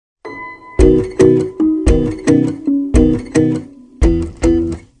Hello,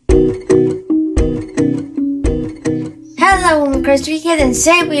 I'm Cryptic, and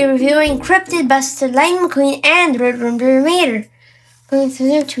today we are reviewing Cryptic, Lightning McQueen, and Red Room Raider. Going through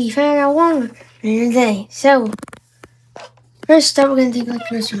them to be found out one today. So, first up, we're going to take a look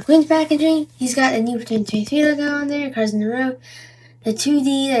at Red Room McQueen's packaging. He's got a new 2023 logo on there, cars in a row, the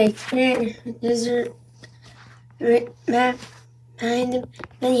 2D desert map behind him.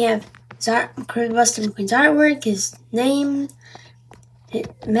 Then you have Buster McQueen's artwork, his name,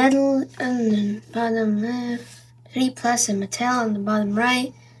 medal on the bottom left. 3+ and Mattel on the bottom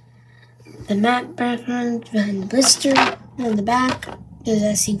right. The map background behind the blister. And on the back, there's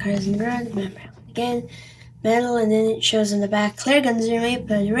that scene cars in the road. The map background again. Metal, and then it shows on the back Clear Guns are made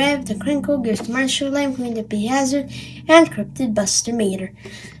by the Rev, the Crinkle, Gears Commercial, Lime Queen, the P Hazard, and Cryptic Buster Mater.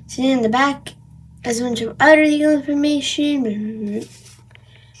 So then in the back, there's a bunch of other legal information. It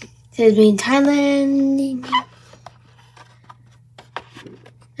says made in Thailand.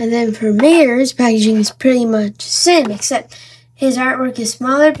 And then for Mater's packaging is pretty much the same, except his artwork is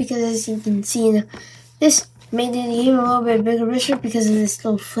smaller because, as you can see, this made it even a little bit bigger picture because of this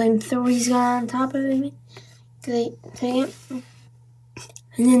little flamethrower he's got on top of it. And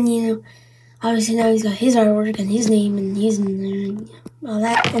then, obviously now he's got his artwork and his name and his all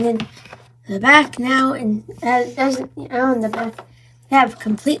that. And then the back now, and on the back, they have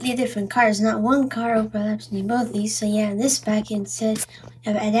completely different cars. Not one car overlaps between both these. So yeah, in this pack it says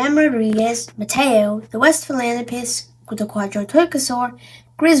you have Adam Rodriguez, Mateo, the West Philanthropist, the Quadro Turcosaur,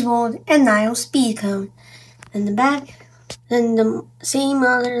 Griswold, and Nile Speedcone. In the back, then the same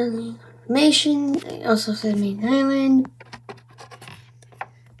other information. It also says Made in Thailand.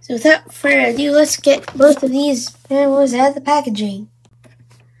 So without further ado, let's get both of these animals out of the packaging.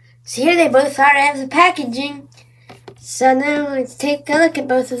 So here they both are out of the packaging. So now let's take a look at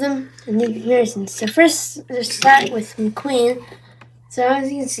both of them and the comparisons. So first, let's start with McQueen. So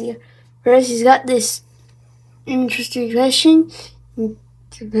as you can see, first he's got this interesting expression.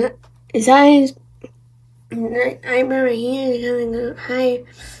 His eyes, eyebrow right here, kind of go higher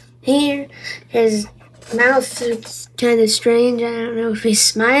here. His mouth is kind of strange. I don't know if he's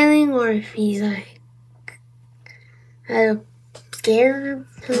smiling or if he's like scared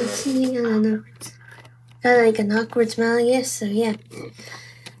or something. I don't know. Kind of like an awkward smile, I guess, so yeah.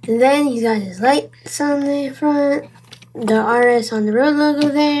 And then he's got his lights on the front, the RS on the road logo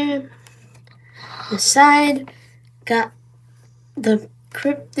there. The side, got the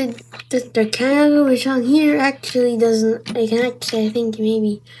Cryptic, the logo, which on here actually doesn't, I can actually, I think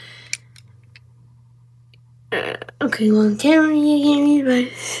maybe, okay, well on camera you can't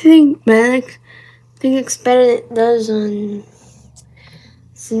read, but I think it's better than it does on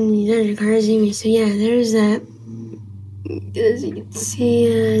some of these other cars anyway. So yeah, there's that. As you can see,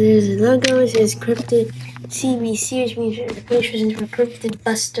 there's a logo. It says Cryptic CBC, which means the push for Cryptic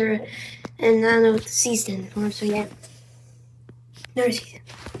Buster, and I don't know what the C stands for. So yeah, there's C.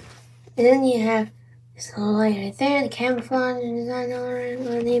 And then you have this little light right there, the camouflage and design all around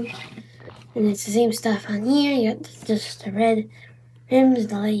on him, and it's the same stuff on here. You got just the red rims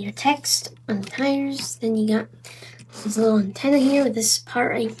to light your text on the tires. Then you got this little antenna here with this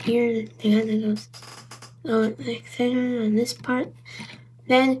part right here that goes like thinner on this part.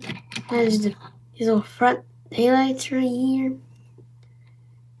 Then there's these little front taillights right here.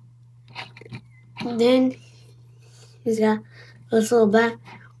 And then he's got this little black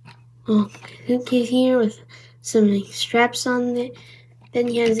suitcase here with some like straps on it. Then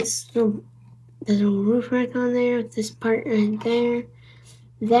he has this little roof rack on there with this part right there.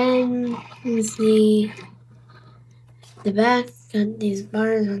 Then let's see. The back, got these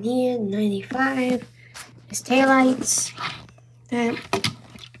bars on here, 95, his taillights, then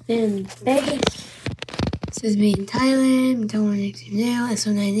base, it says made in Thailand, Mattel next now,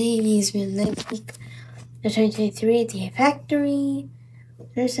 SO980, he's been next week, the 2023 at the factory.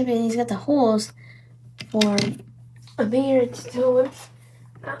 There's something, he's got the holes for a mater to tow with.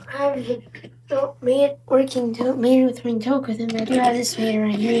 I haven't made working mater with ring tow with him, but I do have this mater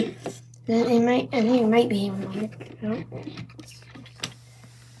right here. I think it might be able to work.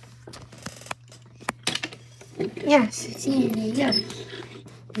 Yes, see, there you go.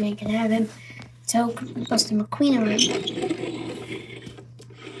 And I can have him tow Buster McQueen around.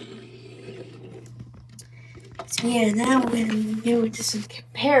 So yeah, now we're going to do just some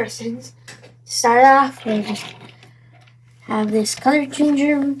comparisons. To start off, we'll just have this color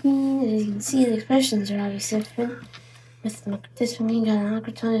changer routine. As you can see, the expressions are obviously different. With this one, you got an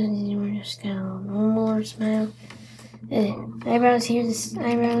awkward tone, and we're just got a normal smile. The eyebrows here, this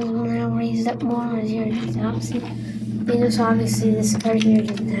eyebrows will now raised up more, as yours is the opposite. So obviously this car here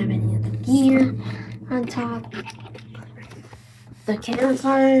doesn't have any of the gear on top. The cam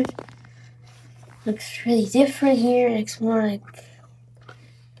part looks really different here. It's more like,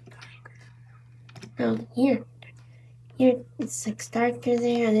 oh, here it's like darker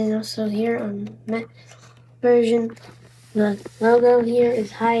there, and then also here on the version, the logo here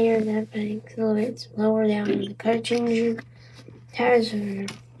is higher. That makes a little bit lower down in the color changer. Tires are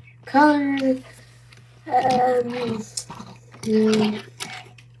colored. And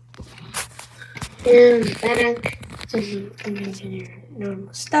back, so you can use your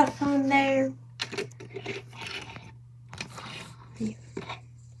normal stuff on there.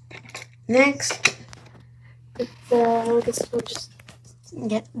 Next, I guess we'll just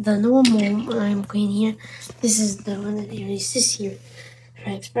get the normal McQueen here. This is the one that they released this year for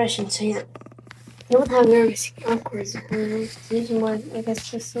expression. So yeah, you won't have nervous, awkward. This one, I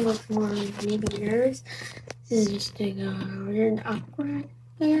guess, just a little more maybe nervous. This is just like weird, awkward,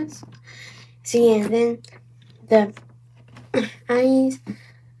 I guess. So yeah, then the eyes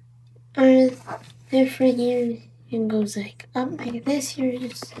are different here. It goes like up like this here,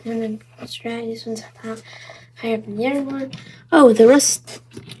 just and then it's right. This one's higher than the other one. Oh, the rust.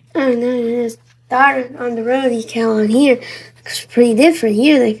 Oh no, there's dot on the road decal on here looks pretty different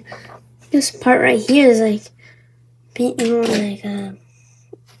here. Like this part right here is like more like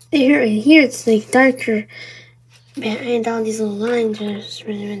here it's like darker behind all these little lines just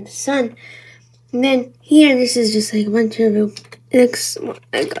in the sun. And then here, this is just like a bunch of, it looks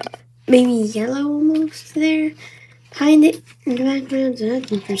like maybe yellow almost there behind it in the background, so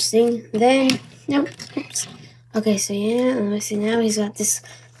that's interesting. Then, nope, oops. Okay, so yeah, let's see, now he's got this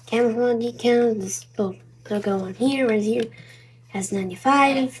camouflage decal, this logo on here, right here, has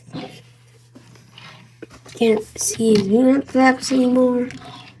 95. Can't see his unit flaps anymore.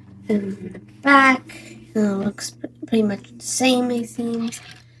 And the back, looks pretty much the same, it seems.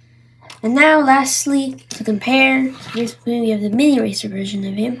 And now, lastly, to compare, here's we have the mini racer version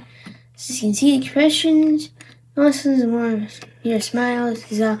of him. So you can see the expressions. This one's more here smiles.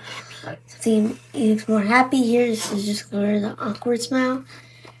 He's got something. He looks more happy here. This is just the awkward smile.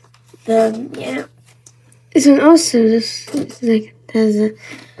 Yeah. This one also this like has a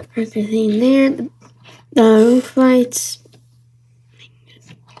record thing there. The roof lights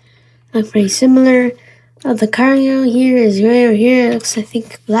look pretty similar. The cargo here is gray over here. It looks, I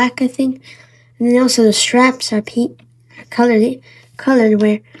think, black, I think. And then also the straps are colored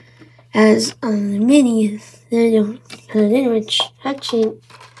whereas on the mini, they're colored in, which actually,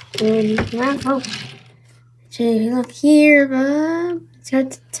 if you look here, it's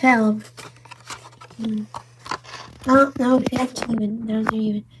hard to tell. I don't know if those are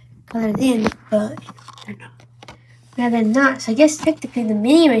even colored in, but they're not. Yeah, they're not. So I guess technically the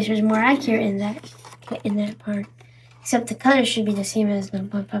mini racer is more accurate in that part, except the color should be the same as the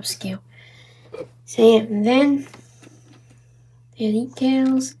bump-up scale. So yeah, and then the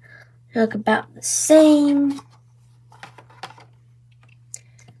decals look about the same.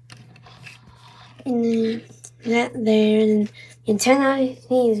 And then that there, and the antenna I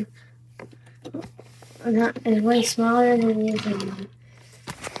think is way smaller than it is on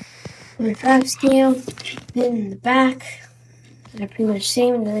the 5 scale. Then the back, they're pretty much the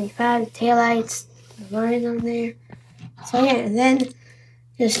same. The 95, the taillights, the lines on there. So yeah, and then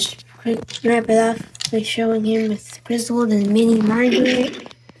just quick wrap it up by showing him with Griswold and Mini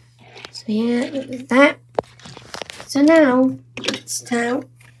Margaret. So yeah, that. So now it's time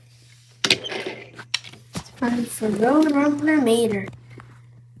for Road Rumbler Mater.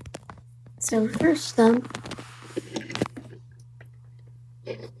 So first up,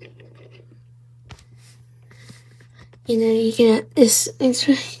 you get this. It's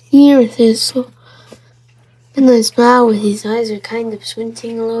right here with this and the smile with his eyes are kind of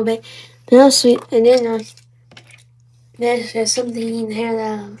squinting a little bit. But also, and then there's something in there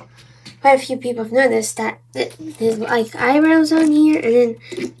that quite a few people have noticed, that his like eyebrows on here, and then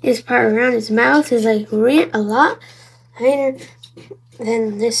this part around his mouth is like a lot higher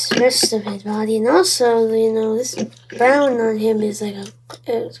than this rest of his body. And also, this brown on him is like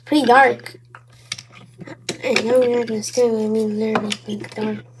it's pretty dark. I know you're not gonna stay with me, they're like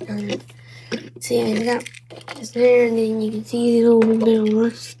dark on it. So yeah, I got this there, and then you can see a little bit of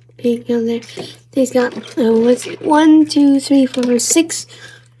rust pink on there. He's got 1, 2, 3, 4, 6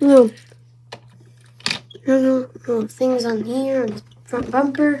 little things on here on the front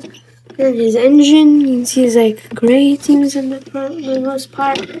bumper. Then his engine, you can see is like gray things in the front for the most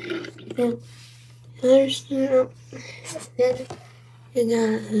part. Then there's then you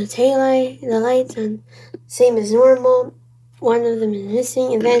got the tail light, the lights on same as normal. One of them is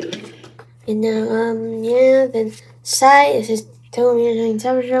missing, and then then side, it says tow mirror during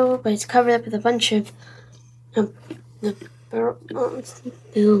temperature, but it's covered up with a bunch of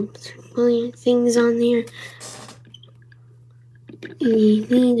little things on there. You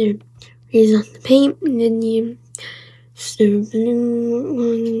need to raise on the paint, and then you stir blue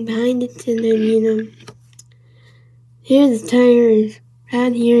one behind it, and then here the tire is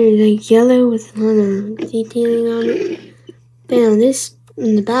right here is like yellow with a lot of detailing on it. Then on this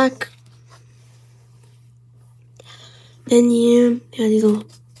in the back, then you have these little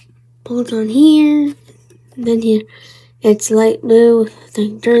bolts on here. And then here it's light blue with the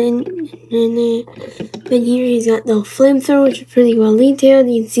dirt in there. Then here he's got the flamethrower, which is pretty well detailed.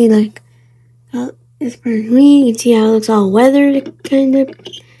 You can see like this part green. You can see how it looks all weathered, kind of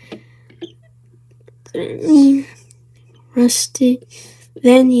rusted.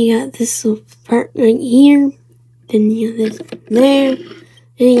 Then you got this little part right here. Then you have this there.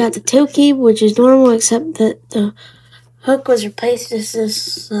 Then you got the tail cable, which is normal, except that the hook was replaced with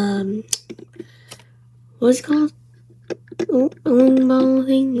this what's it called? Own ball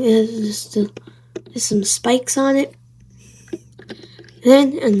thing. It has just some spikes on it.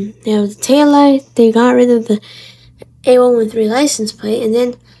 Then they have the tail light. They got rid of the A113 license plate, and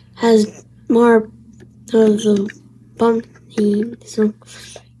then has more of the bumpy, so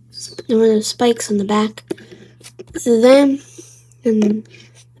one of the spikes on the back. So then, in the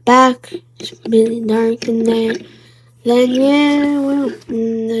back, it's really dark in there. Then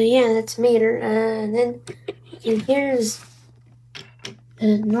that's Mater. Then here's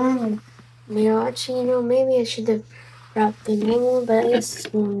the normal mirror. Actually, maybe I should have brought the normal, but I guess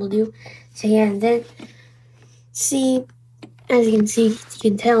this one will do. So yeah, and then see, as you can see, you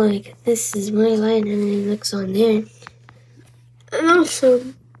can tell like this is my line, and it looks on there. And also,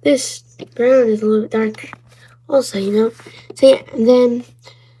 this brown is a little bit darker. Also, So yeah, and then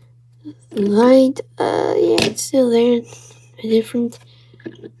the light, it's still there, different.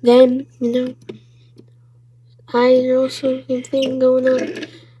 Then, eyes are also a thing going on,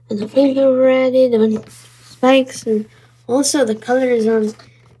 and the flamethrower added, and spikes, and also the colors on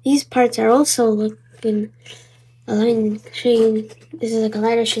these parts are also looking a line shade. This is like a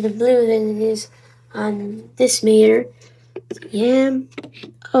lighter shade of blue than it is on this Mater. Yeah.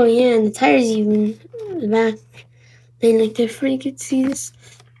 Oh yeah, and the tires even the back they look different. You can see this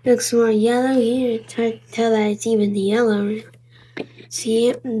looks more yellow here. It's hard to tell that it's even the yellow. See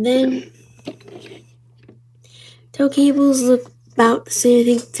it, and then tow cables look about the same. I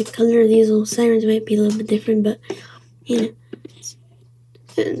think the color of these little sirens might be a little bit different, but that's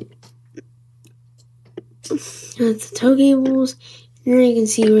the tow cables. And then you can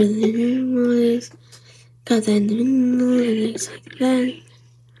see where the normal is. Got that in the middle, and it looks like that.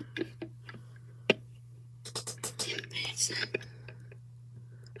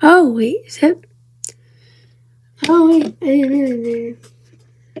 Oh wait, is that? Oh wait, I didn't really there.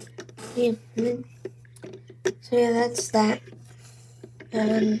 Yeah, so yeah, that's that.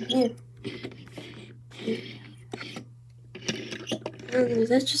 Yeah. I don't know,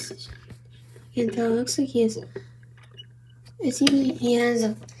 that's just, you can tell, it looks like he has, it seems like he has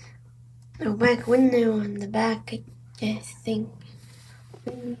a back window on the back, I think.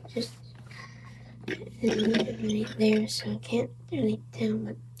 Just right there, so I can't really tell,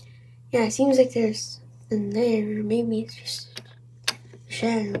 but yeah, it seems like there's something there, or maybe it's just a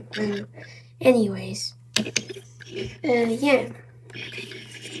shadow. I don't know. Anyways, yeah.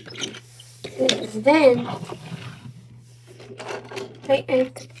 And then,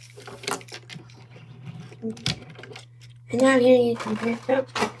 and now here you compare it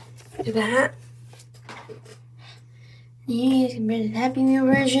to the hat. Here you compare the Happy Meal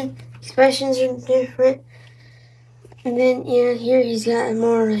version. Expressions are different. And then, here he's got a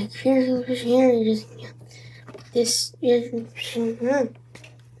more like fearful expression. Here you just this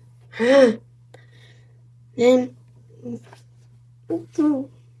Then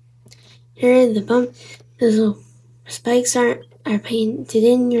here the bump, those little spikes are painted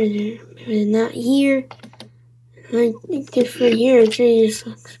in here. They're not here. Like different here, it really just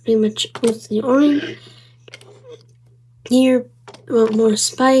looks pretty much mostly orange. Here, more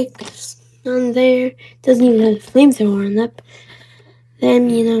spikes on there. Doesn't even have a flamethrower on that. Then,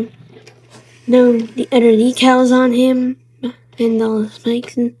 no the other decals on him and all the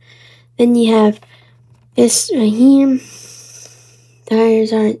spikes. And then you have this right here.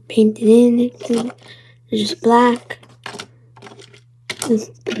 Tires aren't painted in. They're just black. This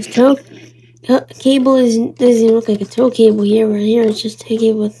tow cable doesn't even look like a tow cable here. Where here it's just a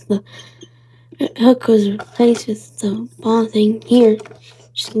cable with the hook was replaced with the ball thing here.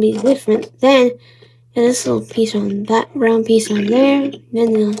 Just gonna be different. Then this little piece on that round piece on there.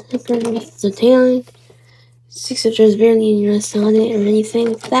 Then the hooker with the tailing. except there's barely any rust on it or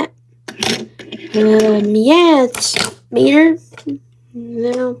anything like that. Yeah, it's Mater.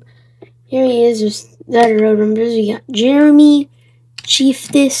 No, here he is. There's the other road members. We got Jeremy,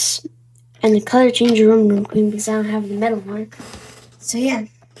 Chiefess, and the color changer room McQueen because I don't have the metal mark. So yeah,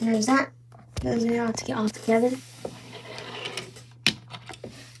 there's that. Those are all to get all together.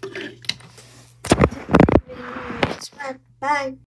 Bye.